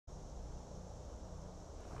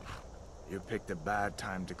You picked a bad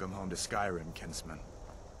time to come home to Skyrim, kinsman.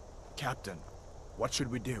 Captain, what should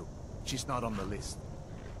we do? She's not on the list.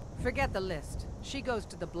 Forget the list. She goes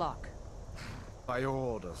to the block. By your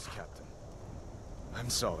orders, Captain. I'm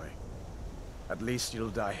sorry. At least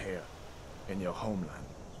you'll die here, in your homeland.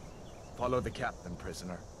 Follow the captain,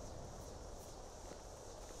 prisoner.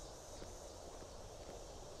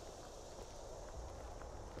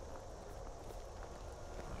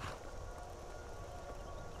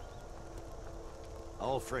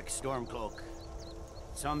 Ulfric Stormcloak.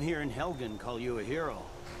 Some here in Helgen call you a hero,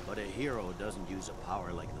 but a hero doesn't use a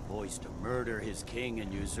power like the voice to murder his king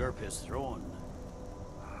and usurp his throne.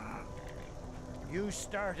 You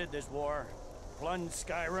started this war, plunged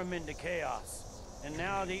Skyrim into chaos, and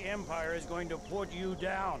now the Empire is going to put you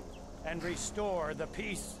down and restore the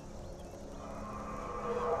peace.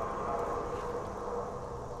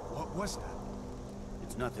 What was that?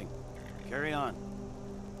 It's nothing. Carry on.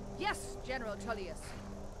 Yes, General Tullius.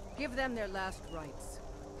 Give them their last rites.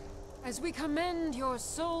 As we commend your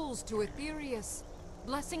souls to Aetherius,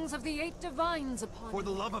 blessings of the 8 divines upon For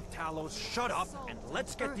the love of Talos, shut up and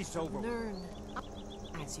let's get this over with. Learn.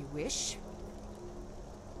 As you wish.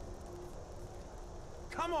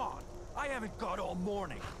 Come on! I haven't got all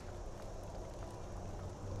morning.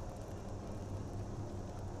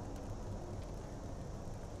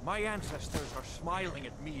 My ancestors are smiling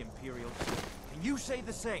at me, Imperials. Can you say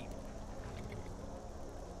the same?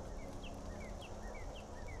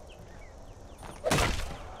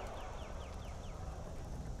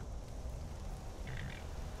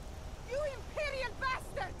 You Imperial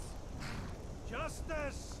bastards!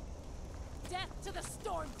 Justice! Death to the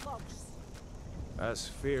Stormcloaks! As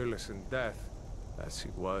fearless in death as he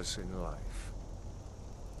was in life.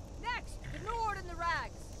 Next, the Nord and the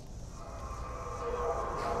Rags.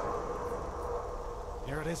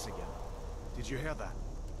 Here it is again. Did you hear that?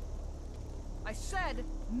 I said,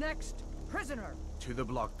 next prisoner. To the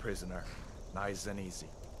block, prisoner. Nice and easy.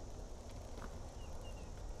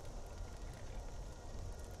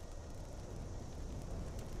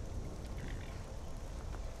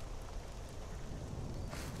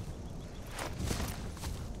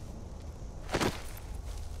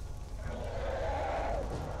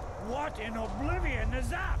 What in oblivion is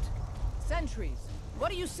that? Sentries.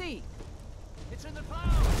 What do you see? It's in the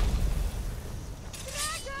clouds!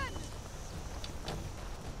 Dragon!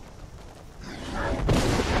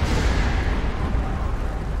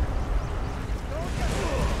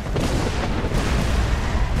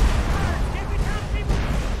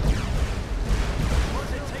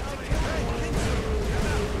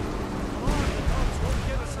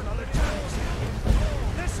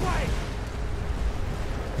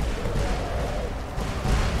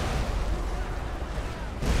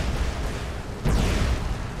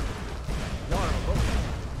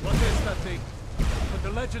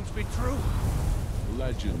 Legends be true?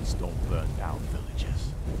 Legends don't burn down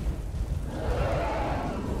villages.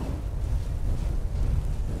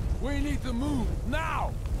 We need to move,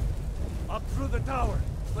 now! Up through the tower.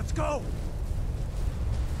 Let's go!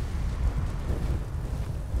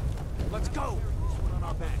 Let's go! This one on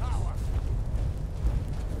our backs.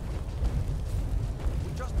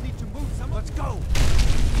 We just need to move some. Let's go!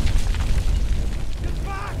 Get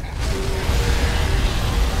back!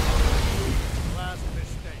 Last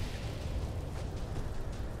mistake.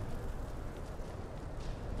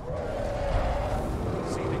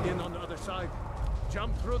 Seating in on the other side.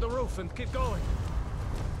 Jump through the roof and keep going.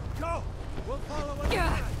 Go! We'll follow it.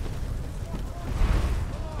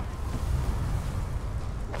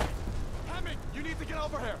 Hammond, you need to get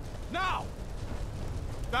over here! Now!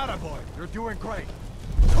 That boy, you're doing great.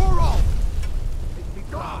 Turo!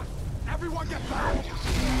 God! Everyone get back!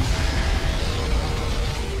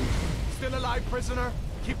 Still alive, prisoner?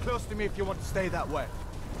 Keep close to me if you want to stay that way.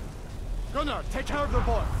 Gunnar, take care of the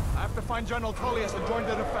boy. I have to find General Tullius and join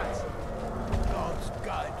the defense. Gods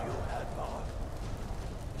guide you, Hadvar.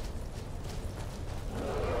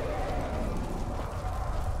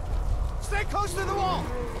 Stay close to the wall!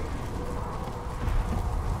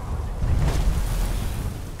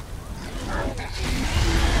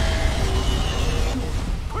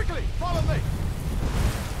 Quickly, follow me!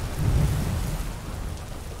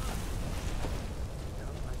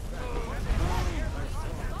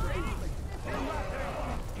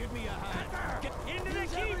 Give me a hand. Get into the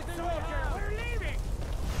keep, soldier! We're leaving!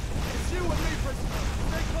 It's you and me, prisoner.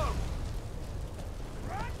 Stay close.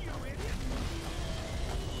 Run, you idiot!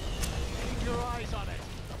 Keep your eyes on it.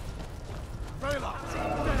 Raylock!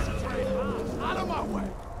 Out of my way!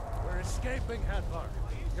 We're escaping, Hadvar.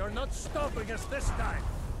 You're not stopping us this time.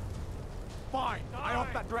 Fine. I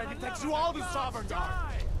hope that dragon takes you all to Sovereign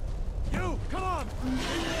Guard. You! Come on!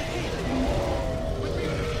 With me,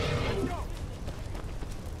 let's go!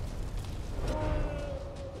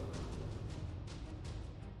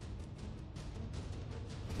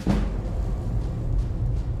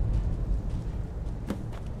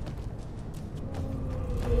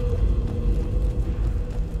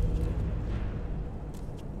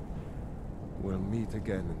 We'll meet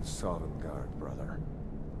again in Sovngarde, brother.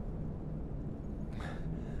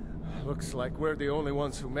 Looks like we're the only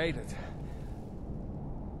ones who made it.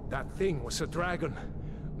 That thing was a dragon,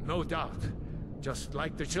 no doubt. Just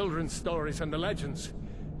like the children's stories and the legends.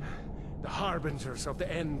 The harbingers of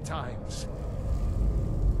the end times.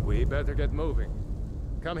 We better get moving.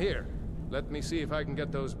 Come here. Let me see if I can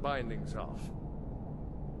get those bindings off.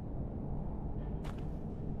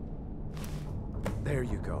 There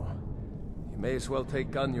you go. You may as well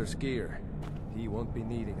take Gunjar's gear. He won't be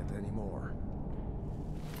needing it anymore.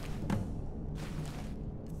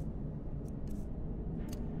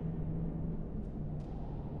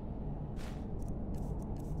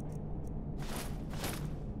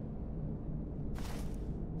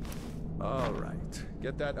 All right.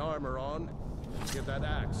 Get that armor on. Give that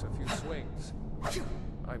axe a few swings.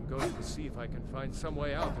 I'm going to see if I can find some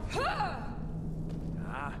way out of here.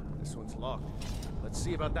 Ah, this one's locked. Let's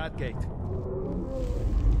see about that gate.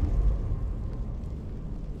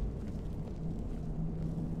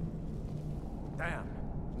 Damn.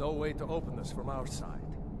 No way to open this from our side.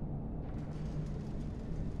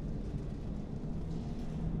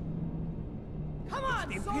 Come on,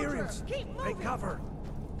 The soldier! Imperials! Keep moving! Take cover!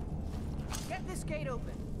 Get this gate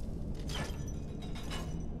open.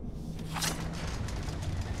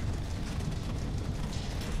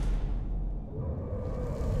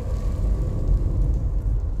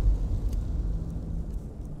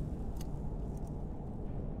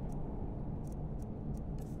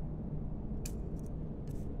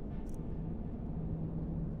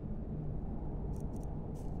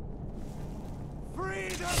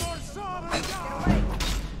 Freedom or Sovngarde!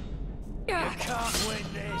 Get away! You can't win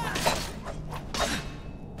this!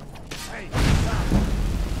 Hey, stop!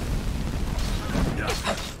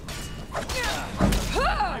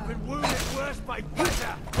 I've been wounded worse by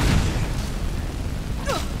better!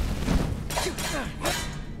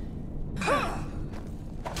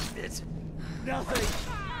 It's nothing!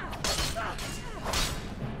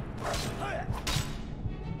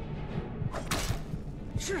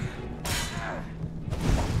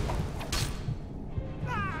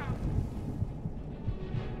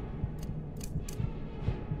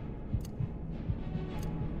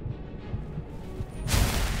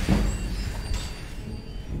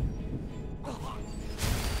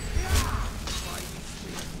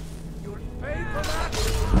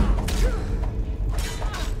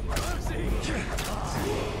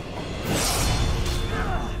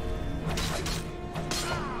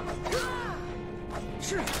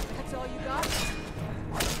 That's all you got?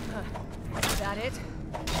 Is that it?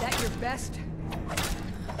 Is that your best?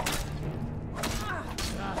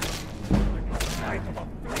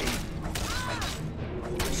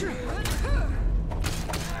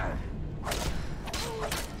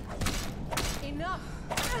 Enough!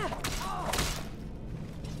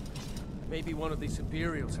 Maybe one of these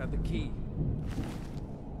Imperials had the key.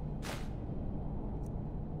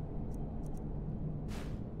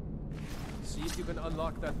 See if you can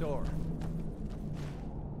unlock that door.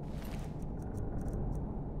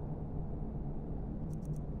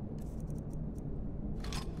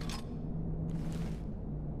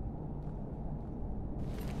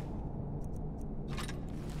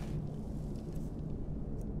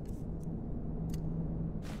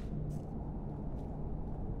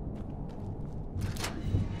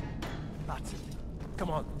 That's it. Come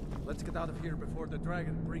on, let's get out of here before the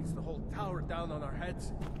dragon brings the whole tower down on our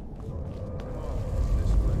heads. Come on,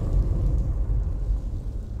 this way.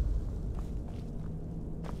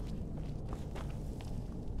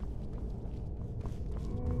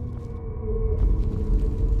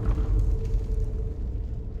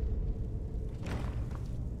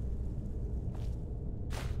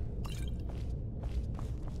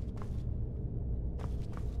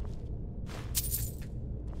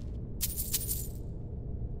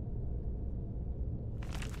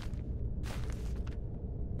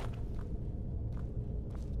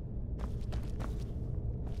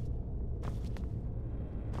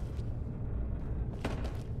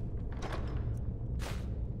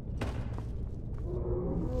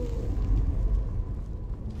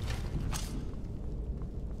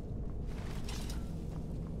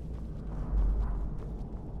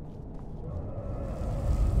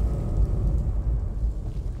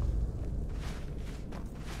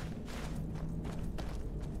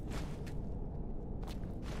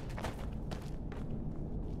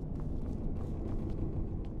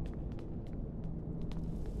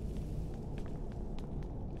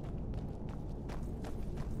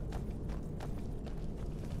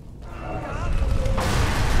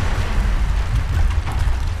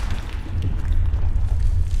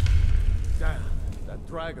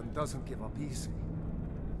 dragon doesn't give up easy.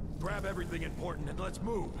 Grab everything important and let's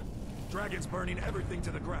move. Dragon's burning everything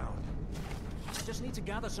to the ground. I just need to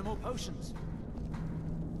gather some more potions.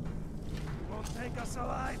 You won't take us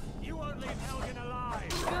alive. You won't leave Helgen alive!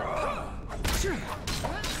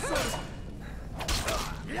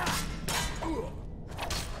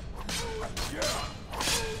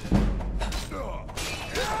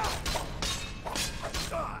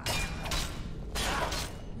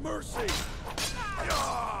 Mercy!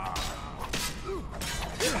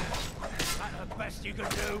 That the best you could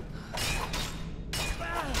do?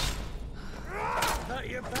 That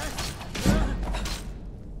your best?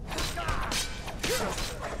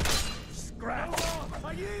 Scratch!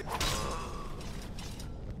 Are you?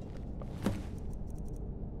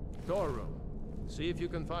 Storeroom. See if you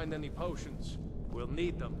can find any potions. We'll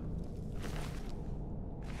need them.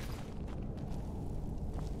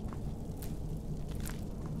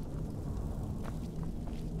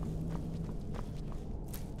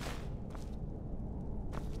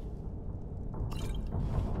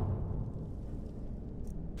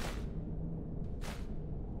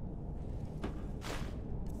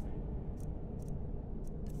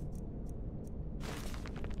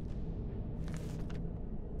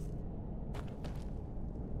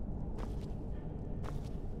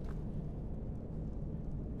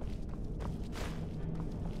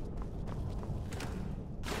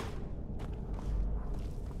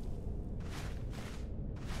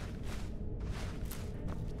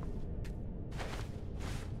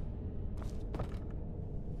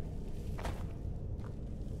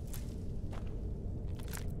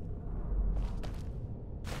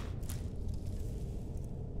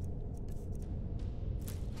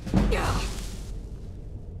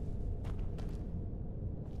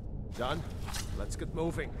 Done? Let's get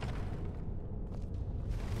moving.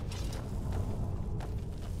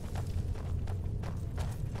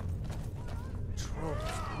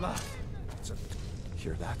 Troll's blood.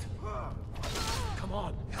 Hear that? Come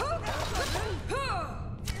on.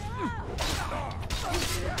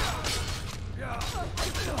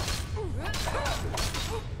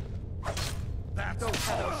 That's no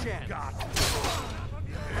chance. God.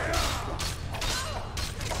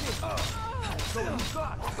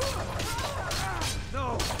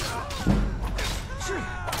 No!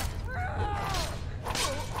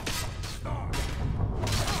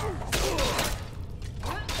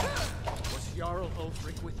 Was Jarl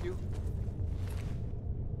Ulfric with you?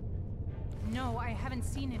 No, I haven't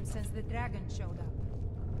seen him since the dragon showed up.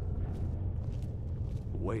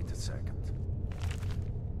 Wait a second.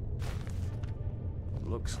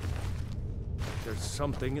 Looks like there's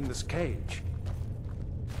something in this cage.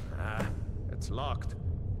 Ah, it's locked.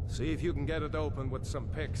 See if you can get it open with some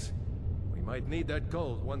picks. We might need that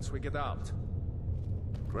gold once we get out.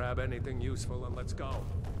 Grab anything useful and let's go.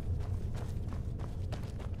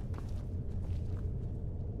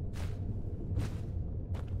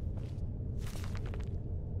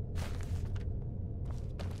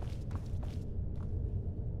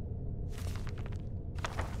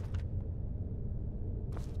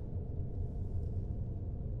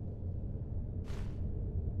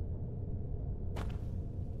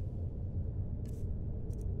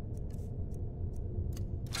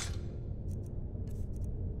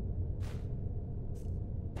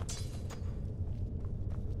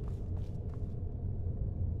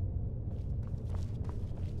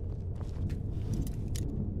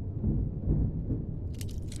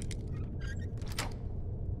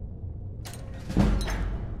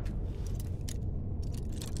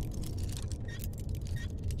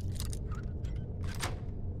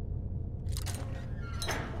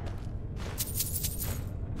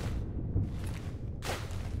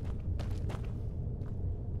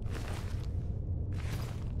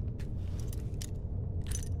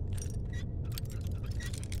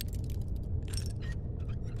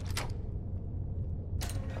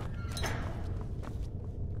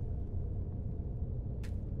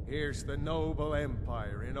 Here's the noble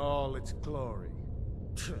empire in all its glory.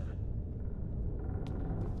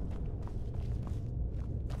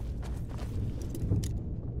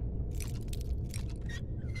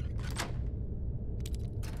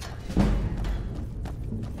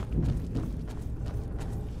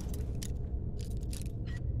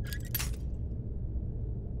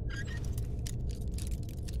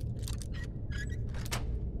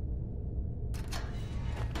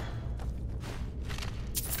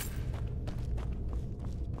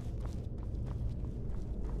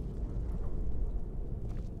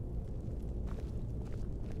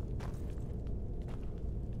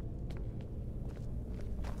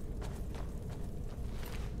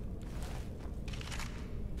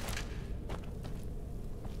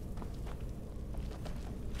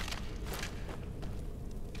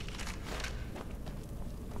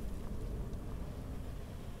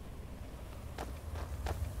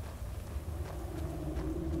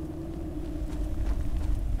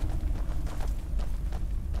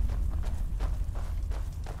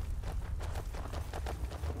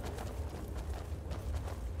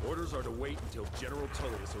 orders are to wait until General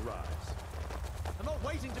Tullius arrives. I'm not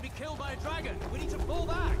waiting to be killed by a dragon. We need to pull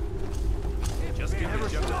back. Just give the general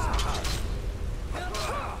some time.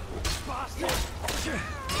 Bastard!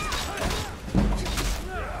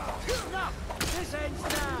 Enough! This ends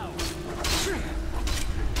now!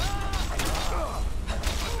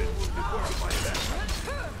 I've been wounded worse by that.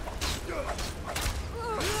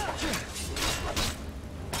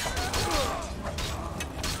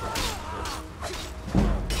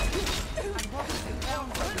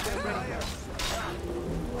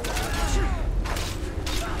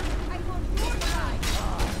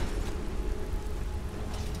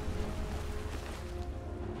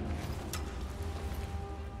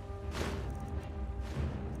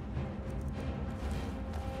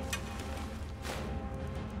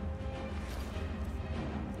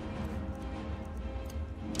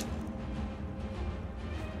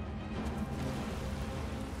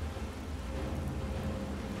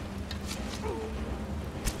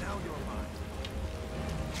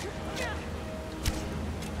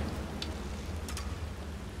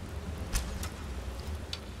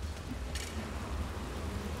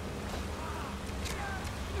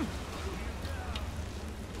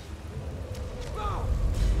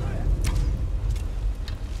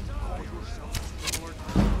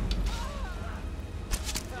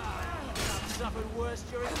 Suffered worse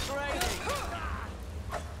during training.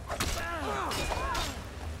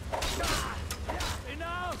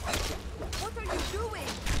 Enough! What are you doing?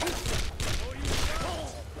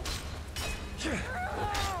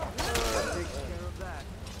 Takes care of that.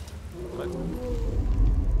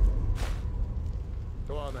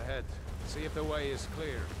 Go on ahead. See if the way is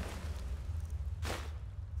clear.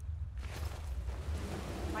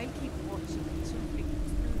 I'll keep watching until we get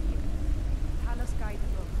through here. Talos guide the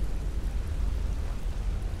road.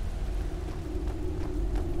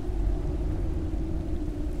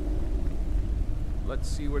 Let's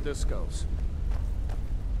see where this goes.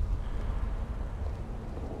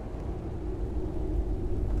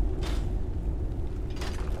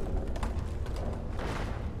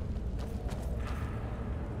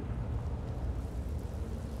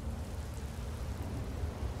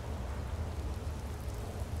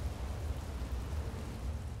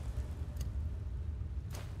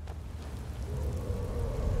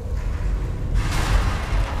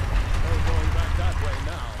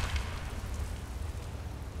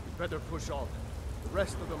 Better push on. The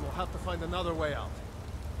rest of them will have to find another way out.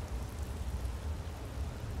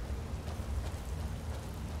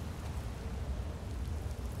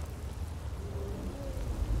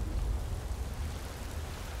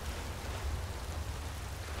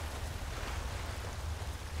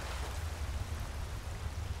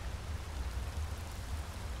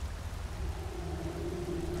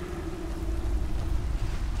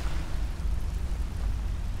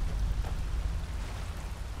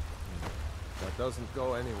 Doesn't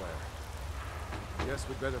go anywhere. Guess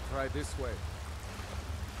we'd better try this way.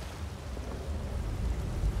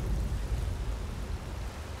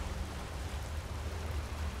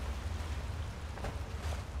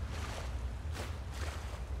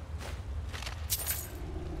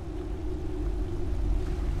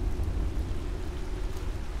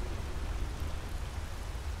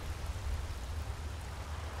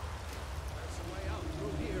 There's a way out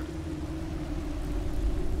through here.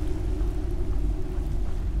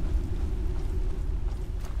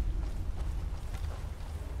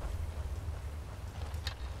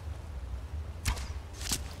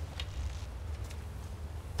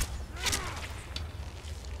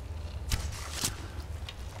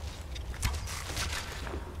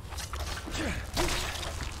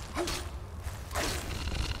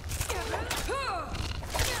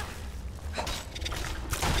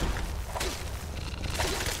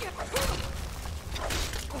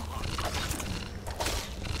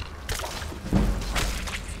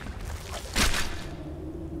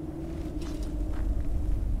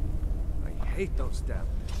 I hate those damn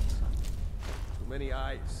things. Too many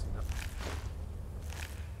eyes.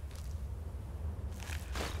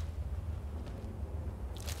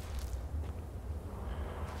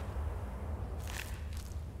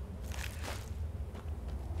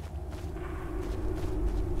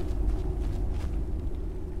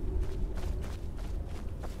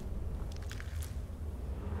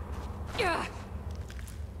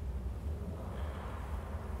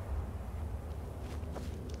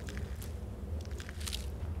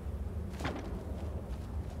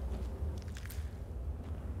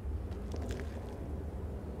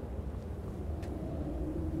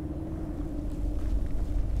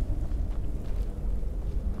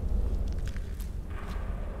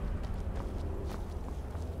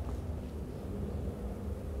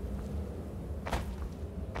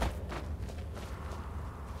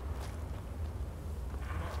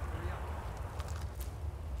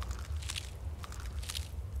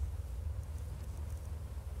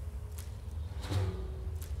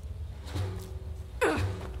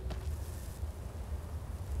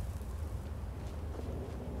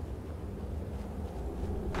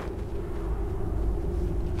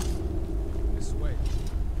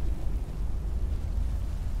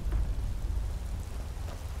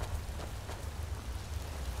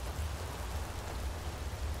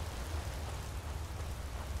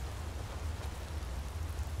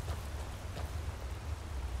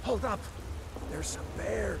 Hold up! There's a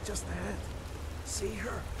bear just ahead. See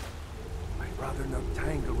her? I'd rather not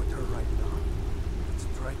tangle with her right now. Let's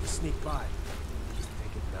try to sneak by. Just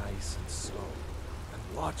take it nice and slow.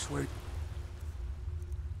 And watch where...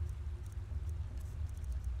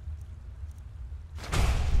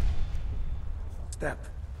 Step.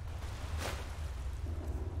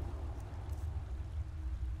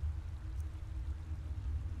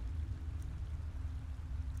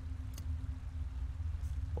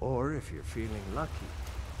 Or if you're feeling lucky,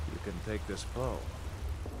 you can take this bow.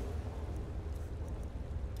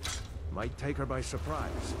 Might take her by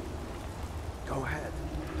surprise. Go ahead.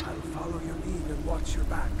 I'll follow your lead and watch your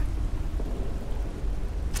back.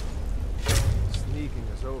 Sneaking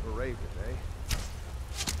is overrated, eh?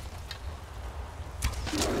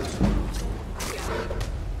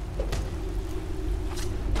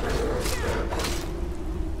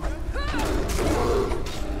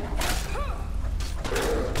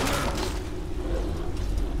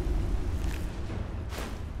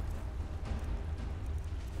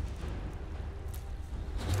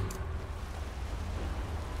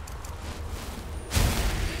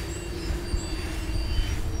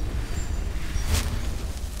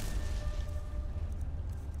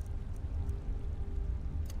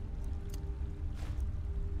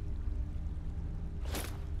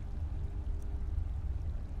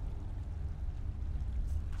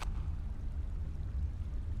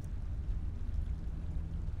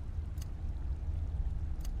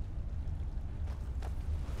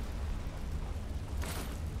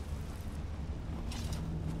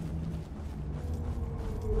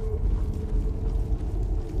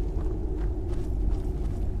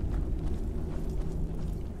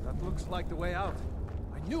 Like the way out.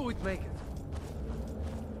 I knew we'd make it.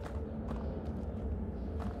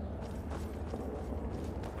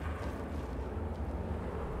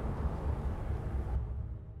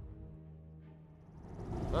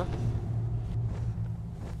 Huh?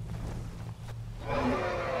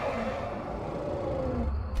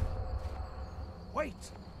 Wait!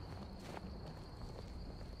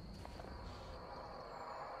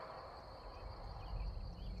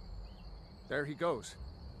 There he goes.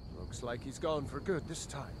 Looks like he's gone for good this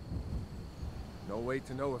time. No way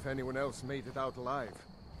to know if anyone else made it out alive.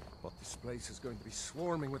 But this place is going to be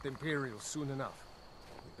swarming with Imperials soon enough.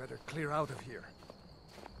 We better clear out of here.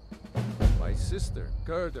 My sister,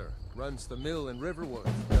 Gerda, runs the mill in Riverwood,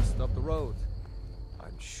 just up the road.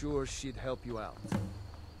 I'm sure she'd help you out.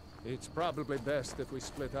 It's probably best if we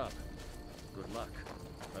split up. Good luck.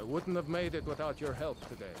 I wouldn't have made it without your help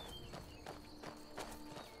today.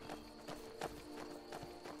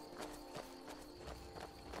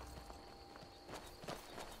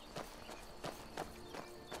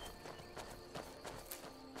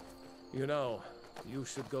 You know, you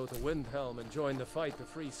should go to Windhelm and join the fight to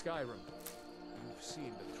free Skyrim. You've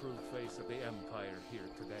seen the true face of the Empire here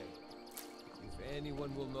today. If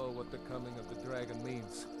anyone will know what the coming of the dragon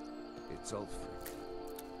means, it's Ulfric.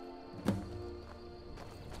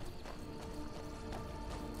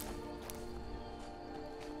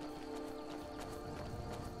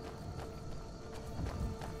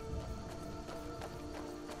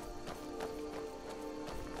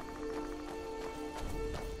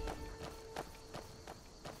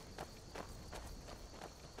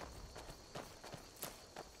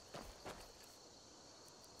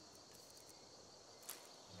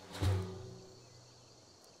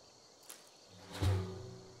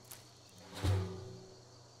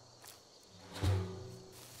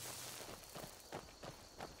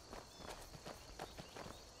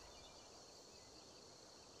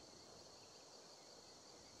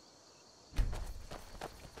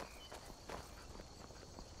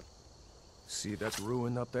 See that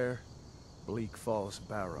ruin up there? Bleak Falls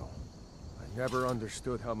Barrow. I never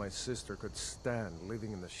understood how my sister could stand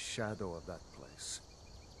living in the shadow of that place.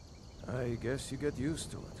 I guess you get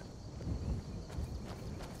used to it.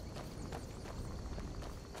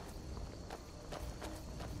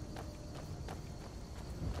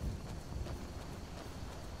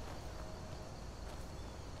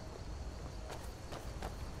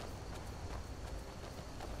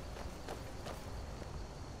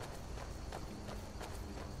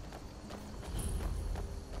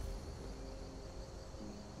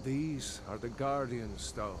 These are the Guardian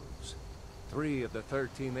Stones. 3 of the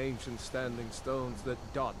 13 ancient standing stones that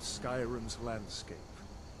dot Skyrim's landscape.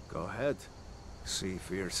 Go ahead. See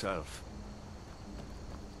for yourself.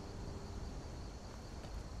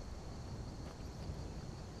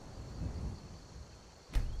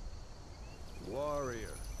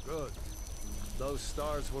 Warrior. Good. Those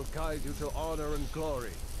stars will guide you to honor and glory.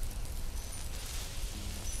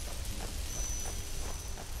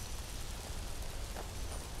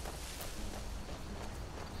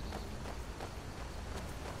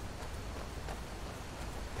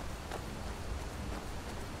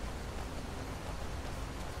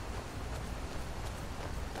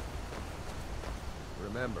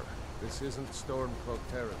 Remember, this isn't Stormcloak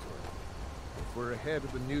territory. If we're ahead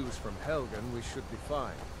of the news from Helgen, we should be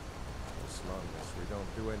fine. As long as we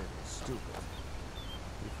don't do anything stupid.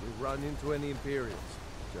 If we run into any Imperials,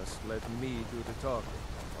 just let me do the talking,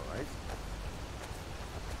 alright?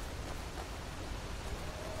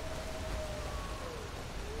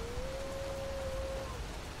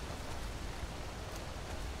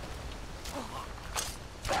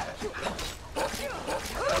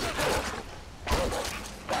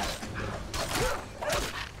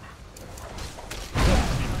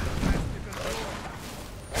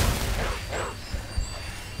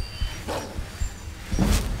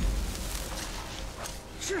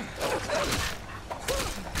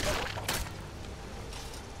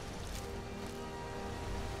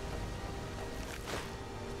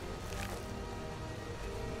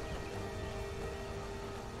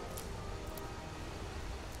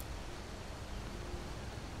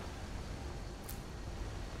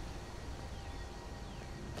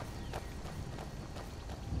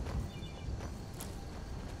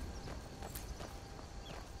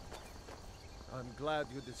 I'm glad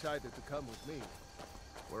you decided to come with me.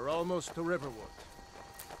 We're almost to Riverwood.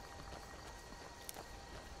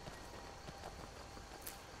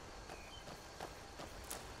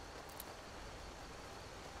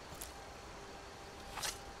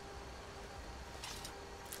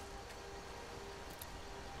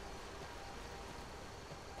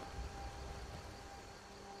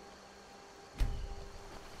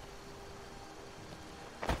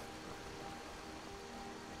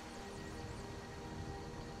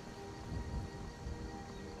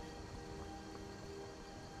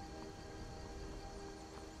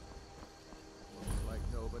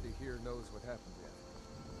 Here knows what happened yet.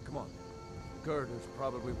 Come on. Gerda's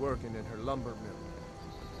probably working in her lumber mill.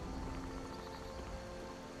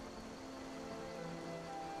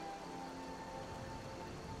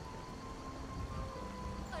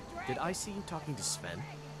 Did I see you talking to Sven?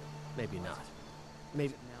 Maybe not.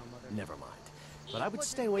 Maybe... Never mind. But I would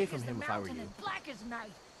stay away from him if I were you. Black as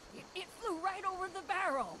night. It flew right over the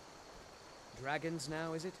barrel. Dragons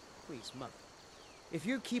now, is it? Please, Mother. If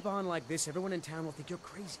you keep on like this, everyone in town will think you're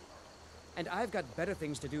crazy. And I've got better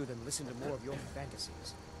things to do than listen to more of your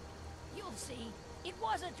fantasies. You'll see. It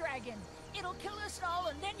was a dragon. It'll kill us all,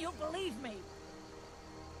 and then you'll believe me.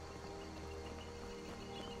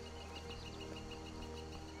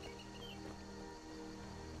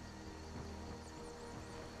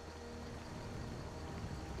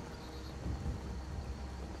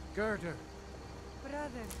 Gerda! Brother,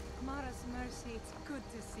 Mara's mercy, it's good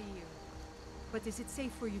to see you. But is it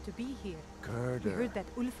safe for you to be here? Gerda. We heard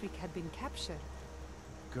that Ulfric had been captured.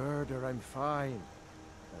 Gerda, I'm fine.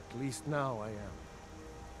 At least now I am.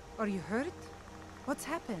 Are you hurt? What's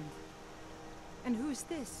happened? And who is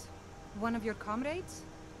this? One of your comrades?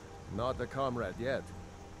 Not a comrade yet,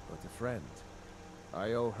 but a friend.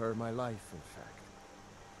 I owe her my life, in fact.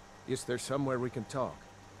 Is there somewhere we can talk?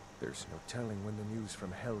 There's no telling when the news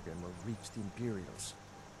from Helgen will reach the Imperials.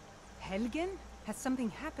 Helgen? Has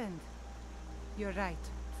something happened? You're right.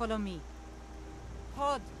 Follow me.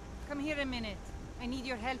 Hod, come here a minute. I need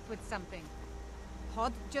your help with something.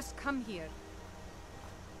 Hod, just come here.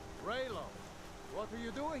 Raylo, what are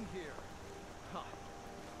you doing here?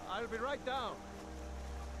 I'll be right down.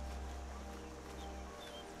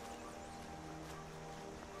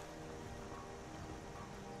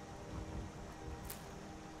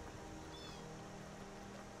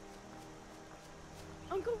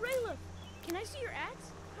 Uncle Raylo, can I see your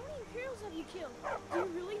axe? How many Imperials have you killed? Do you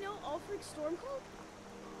really know Ulfric's Stormcloak?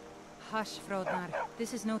 Hush, Frodnar.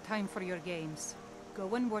 This is no time for your games.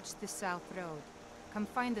 Go and watch the South Road. Come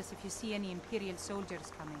find us if you see any Imperial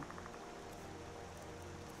soldiers coming.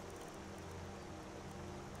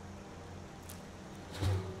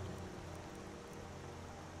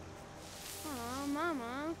 Aw,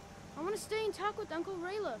 Mama. I want to stay and talk with Uncle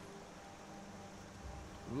Raylo.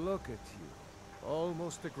 Look at you.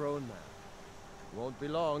 Almost a grown man. Won't be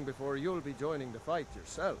long before you'll be joining the fight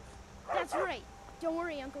yourself. That's right. Don't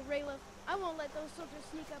worry, Uncle Raylo. I won't let those soldiers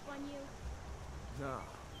sneak up on you. Now,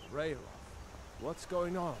 Raylo, what's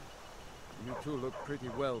going on? You two look pretty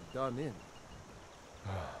well done in.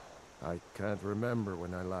 I can't remember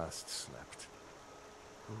when I last slept.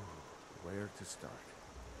 Where to start?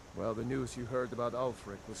 Well, the news you heard about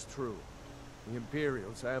Ulfric was true. The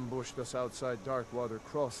Imperials ambushed us outside Darkwater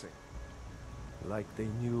Crossing. Like they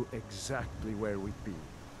knew exactly where we'd be.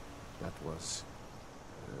 That was...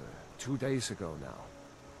 2 days ago now.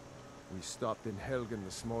 We stopped in Helgen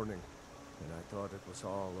this morning, and I thought it was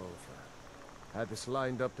all over. Had us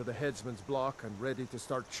lined up to the headsman's block and ready to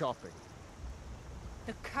start chopping.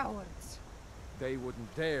 The cowards. they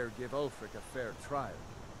wouldn't dare give Ulfric a fair trial.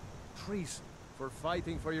 Treason for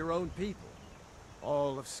fighting for your own people.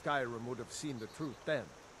 All of Skyrim would have seen the truth then.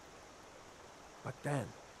 But then,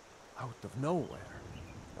 out of nowhere,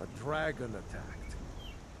 a dragon attacked.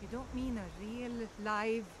 You don't mean a real,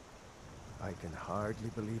 live... I can hardly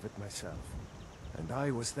believe it myself. And I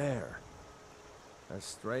was there. As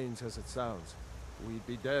strange as it sounds, we'd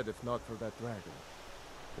be dead if not for that dragon.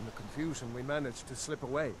 In the confusion, we managed to slip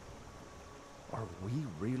away. Are we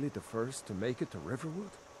really the first to make it to Riverwood?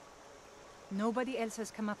 Nobody else has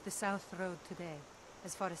come up the South Road today,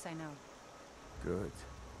 as far as I know. Good.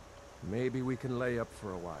 Maybe we can lay up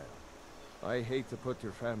for a while. I hate to put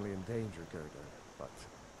your family in danger, Gerda, but...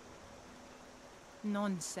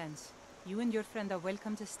 Nonsense. You and your friend are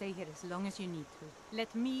welcome to stay here as long as you need to.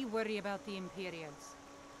 Let me worry about the Imperials.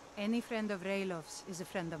 Any friend of Raelof's is a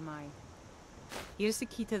friend of mine. Here's the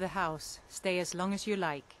key to the house. Stay as long as you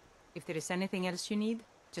like. If there is anything else you need,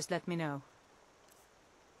 just let me know.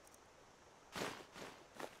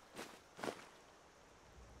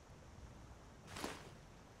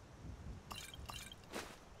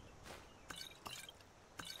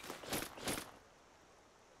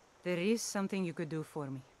 There is something you could do for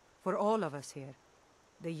me. For all of us here.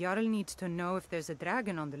 The Jarl needs to know if there's a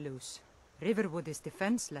dragon on the loose. Riverwood is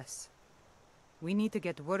defenseless. We need to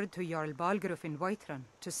get word to Jarl Balgruuf in Whiterun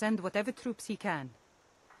to send whatever troops he can.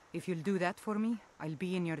 If you'll do that for me, I'll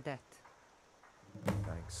be in your debt.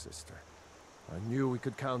 Thanks, sister. I knew we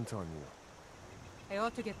could count on you. I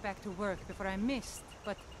ought to get back to work before I'm missed,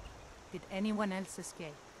 but did anyone else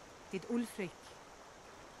escape? Did Ulfric?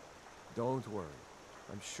 Don't worry.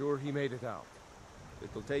 I'm sure he made it out.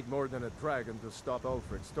 It'll take more than a dragon to stop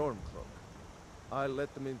Ulfric's Stormcloak. I'll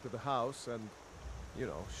let them into the house and, you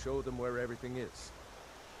know, show them where everything is.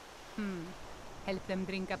 Help them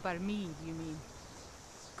drink up our mead, you mean?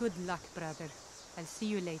 Good luck, brother. I'll see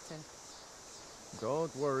you later.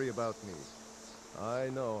 Don't worry about me. I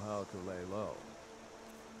know how to lay low.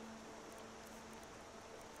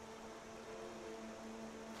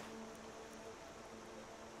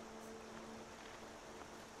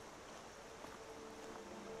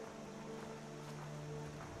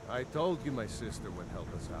 I told you my sister would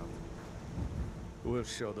help us out. We'll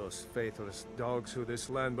show those faithless dogs who this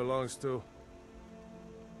land belongs to.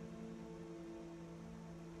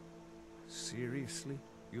 Seriously?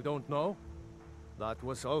 You don't know? That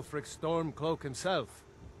was Ulfric Stormcloak himself.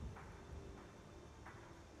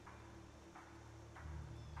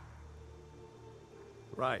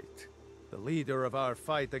 Right. The leader of our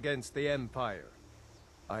fight against the Empire.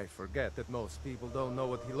 I forget that most people don't know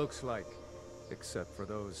what he looks like. Except for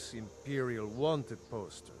those Imperial wanted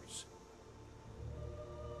posters.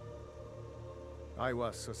 I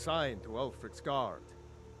was assigned to Ulfric's guard.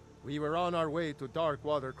 We were on our way to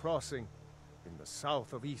Darkwater Crossing, in the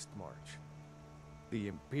south of Eastmarch. The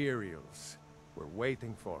Imperials were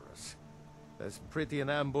waiting for us. As pretty an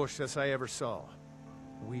ambush as I ever saw.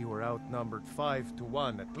 We were outnumbered 5 to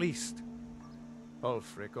 1 at least.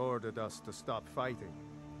 Ulfric ordered us to stop fighting.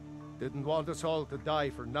 Didn't want us all to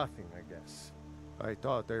die for nothing, I guess. I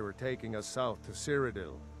thought they were taking us south to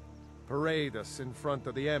Cyrodiil, parade us in front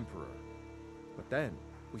of the Emperor. But then,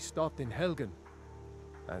 we stopped in Helgen,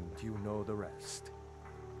 and you know the rest.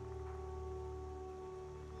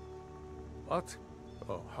 What?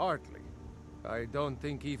 Oh, hardly. I don't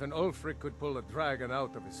think even Ulfric could pull a dragon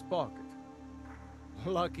out of his pocket.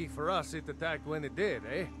 Lucky for us it attacked when it did,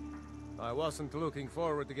 eh? I wasn't looking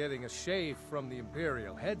forward to getting a shave from the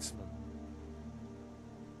Imperial headsman.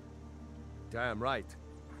 Damn right.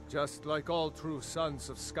 Just like all true sons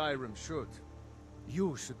of Skyrim should.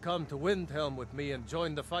 You should come to Windhelm with me and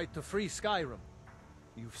join the fight to free Skyrim.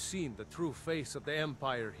 You've seen the true face of the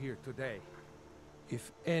Empire here today.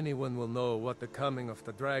 If anyone will know what the coming of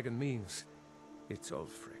the dragon means, it's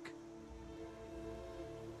Ulfric.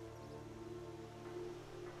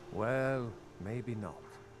 Well, maybe not.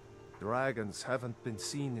 Dragons haven't been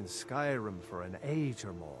seen in Skyrim for an age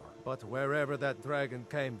or more. But wherever that dragon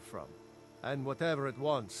came from, and whatever it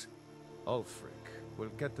wants, Ulfric will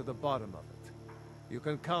get to the bottom of it. You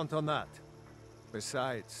can count on that.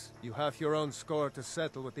 Besides, you have your own score to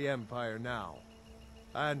settle with the Empire now.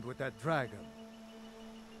 And with that dragon.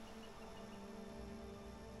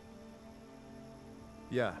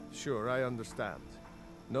 Yeah, sure, I understand.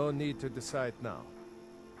 No need to decide now.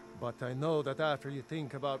 But I know that after you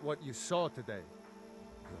think about what you saw today,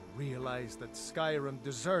 you'll realize that Skyrim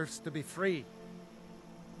deserves to be free.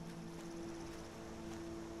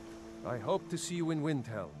 I hope to see you in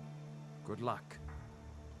Windhelm. Good luck.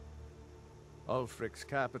 Ulfric's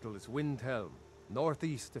capital is Windhelm,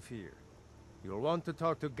 northeast of here. You'll want to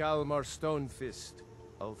talk to Galmar Stonefist,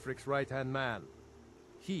 Ulfric's right-hand man.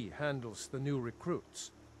 He handles the new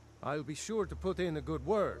recruits. I'll be sure to put in a good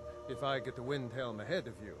word if I get the Windhelm ahead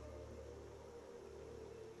of you.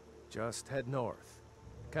 Just head north.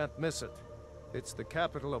 Can't miss it. It's the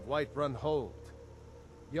capital of Whiterun Hold.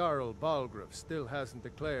 Jarl Balgruuf still hasn't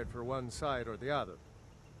declared for one side or the other.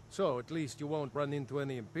 So at least you won't run into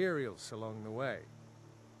any Imperials along the way.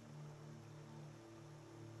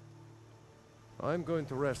 I'm going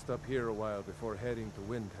to rest up here a while before heading to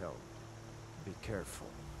Windhelm. Be careful.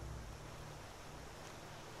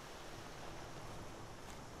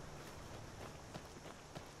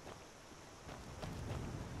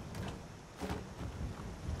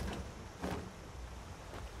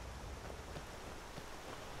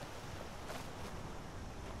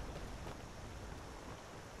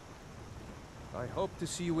 I hope to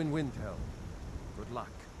see you in Windhelm. Good luck.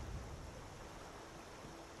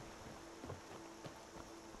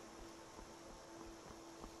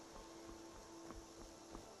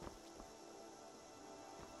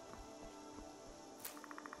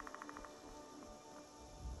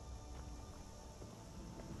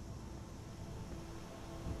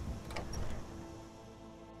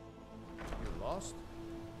 You lost?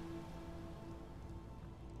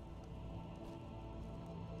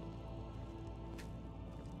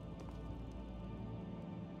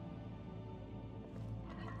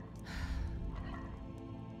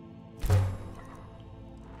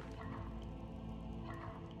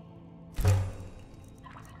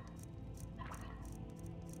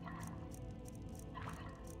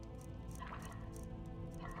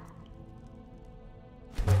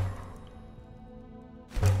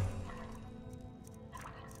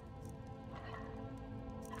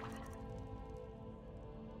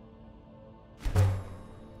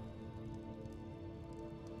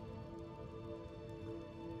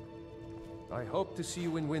 I hope to see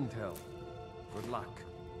you in Windhelm. Good luck.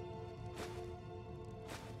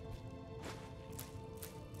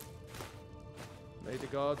 May the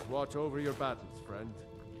gods watch over your battles, friend.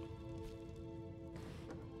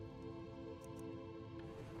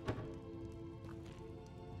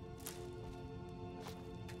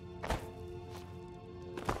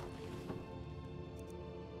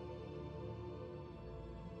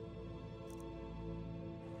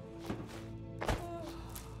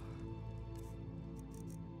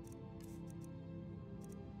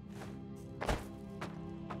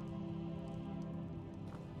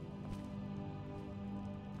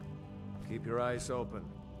 Keep your eyes open.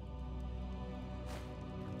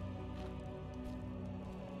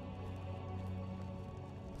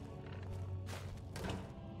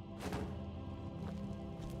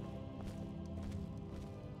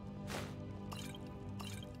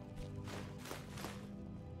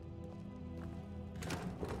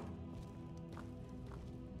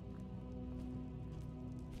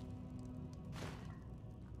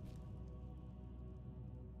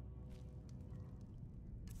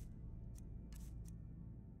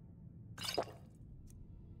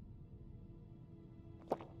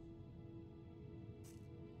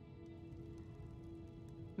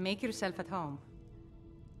 Make yourself at home.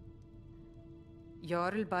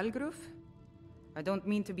 Jarl Balgruuf? I don't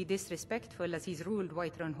mean to be disrespectful, as he's ruled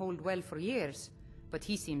Whiterun Hold well for years, but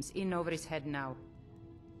he seems in over his head now.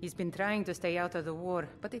 He's been trying to stay out of the war,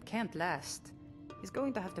 but it can't last. He's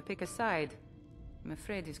going to have to pick a side. I'm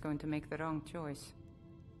afraid he's going to make the wrong choice.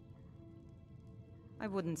 I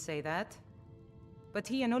wouldn't say that. But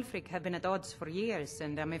he and Ulfric have been at odds for years,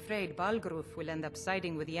 and I'm afraid Balgruuf will end up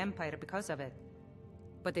siding with the Empire because of it.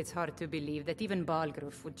 But it's hard to believe that even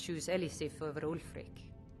Balgruuf would choose Elisif over Ulfric.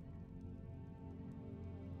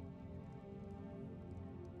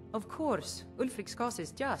 Of course, Ulfric's cause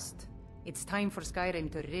is just. It's time for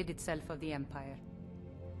Skyrim to rid itself of the Empire.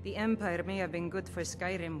 The Empire may have been good for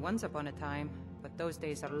Skyrim once upon a time, but those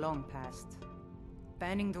days are long past.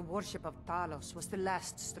 Banning the worship of Talos was the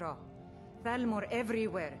last straw. Thalmor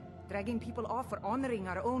everywhere, dragging people off for honoring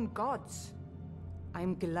our own gods.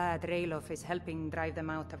 I'm glad Ralof is helping drive them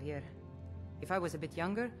out of here. If I was a bit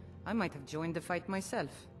younger, I might have joined the fight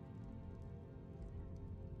myself.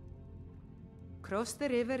 Cross the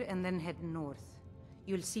river and then head north.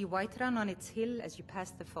 You'll see Whiterun on its hill as you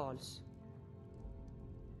pass the falls.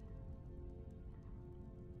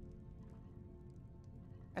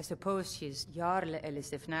 I suppose she's Jarl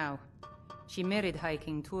Elisif now. She married High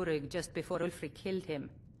King Turug just before Ulfric killed him.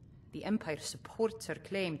 The Empire supports her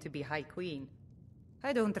claim to be High Queen.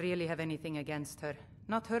 I don't really have anything against her.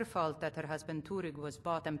 Not her fault that her husband Turug was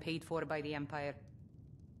bought and paid for by the Empire.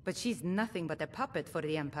 But she's nothing but a puppet for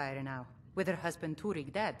the Empire now, with her husband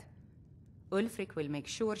Turug dead. Ulfric will make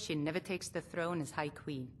sure she never takes the throne as High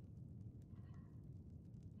Queen.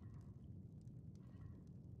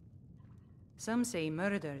 Some say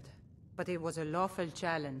murdered, but it was a lawful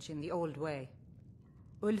challenge in the old way.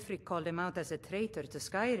 Ulfric called him out as a traitor to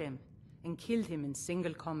Skyrim and killed him in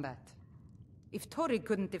single combat. If Torrig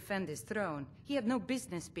couldn't defend his throne, he had no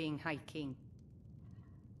business being High King.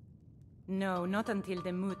 No, not until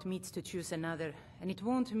the moot meets to choose another, and it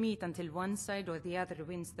won't meet until one side or the other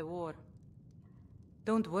wins the war.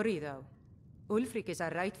 Don't worry, though. Ulfric is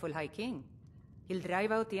our rightful High King. He'll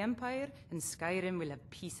drive out the Empire, and Skyrim will have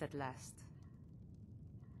peace at last.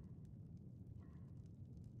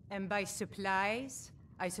 And by supplies,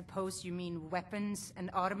 I suppose you mean weapons and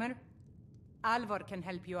armor? Alvor can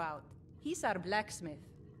help you out. He's our blacksmith.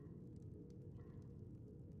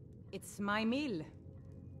 It's my mill.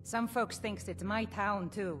 Some folks thinks it's my town,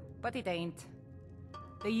 too, but it ain't.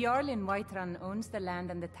 The Jarl in Whiterun owns the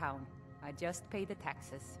land and the town. I just pay the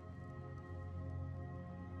taxes.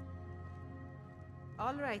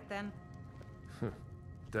 All right, then.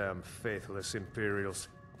 Damn faithless Imperials.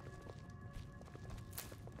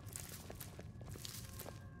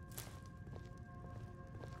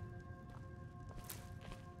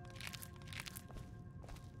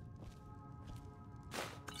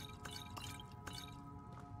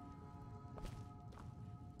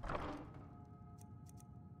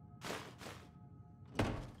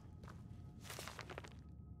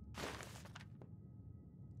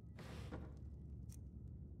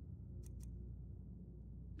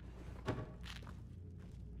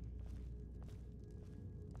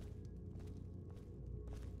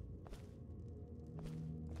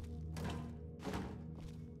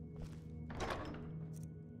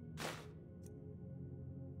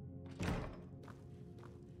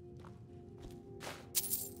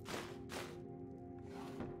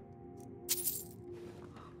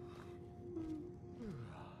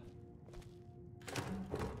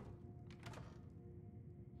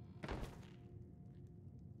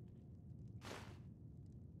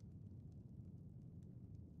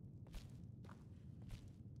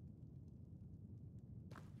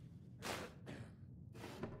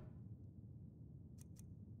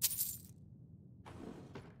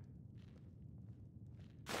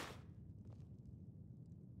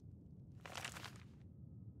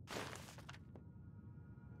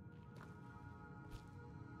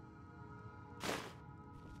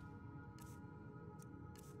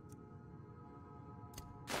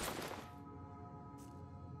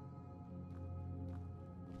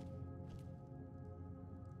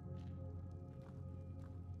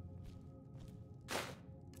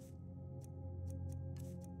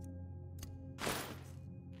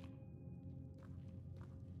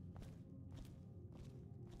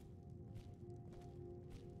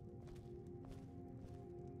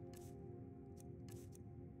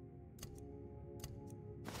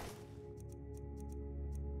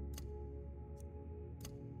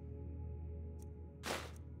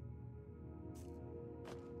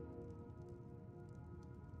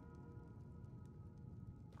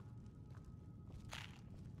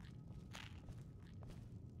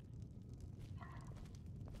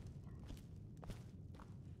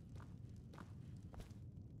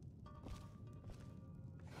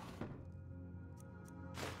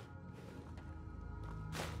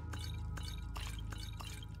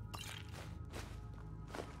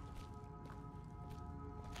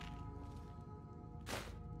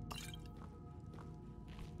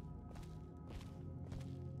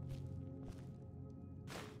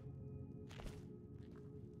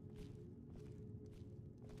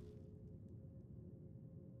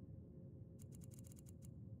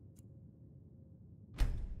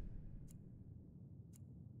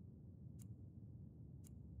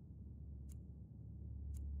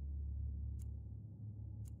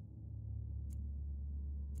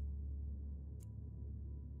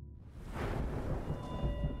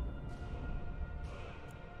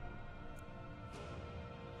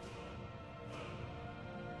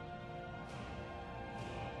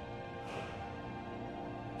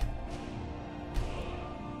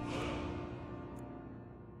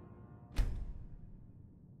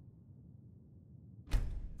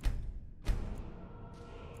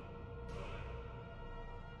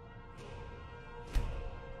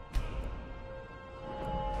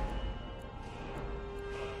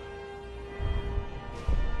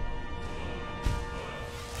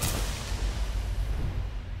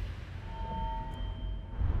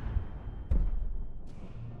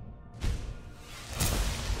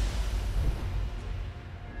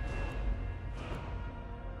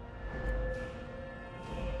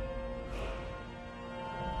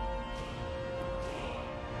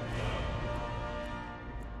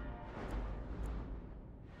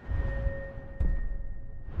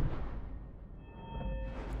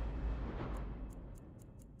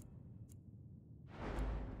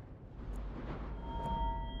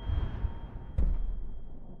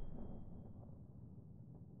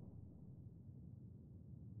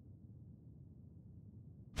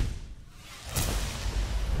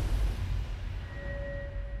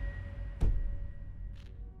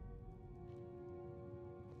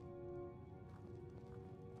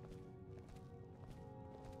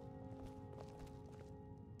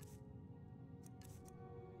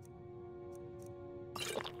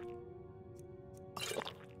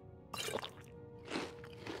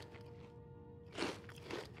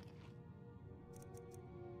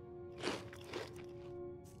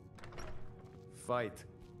 Fight,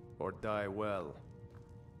 or die well.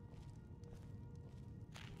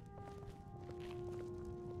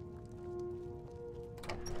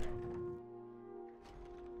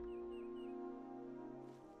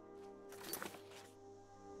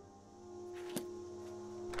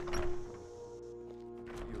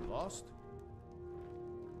 You lost?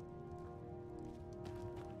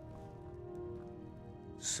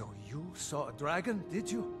 So you saw a dragon,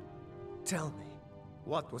 did you? Tell me,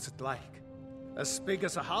 what was it like? As big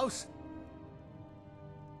as a house?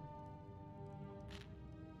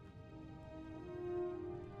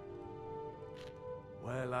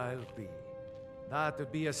 Well, I'll be. That'd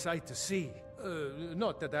be a sight to see.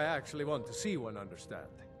 Not that I actually want to see one, understand.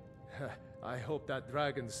 I hope that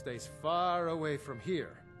dragon stays far away from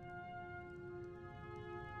here.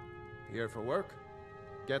 Here for work?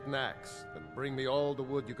 Get an axe, and bring me all the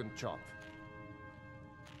wood you can chop.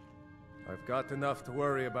 I've got enough to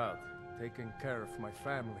worry about, taking care of my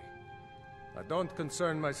family. I don't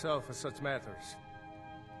concern myself with such matters.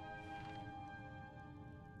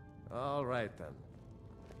 All right, then.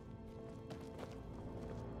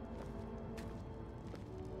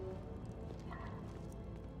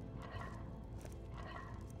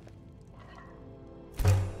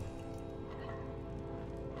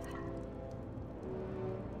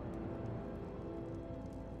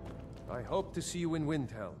 I hope to see you in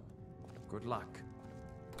Windhelm. Good luck.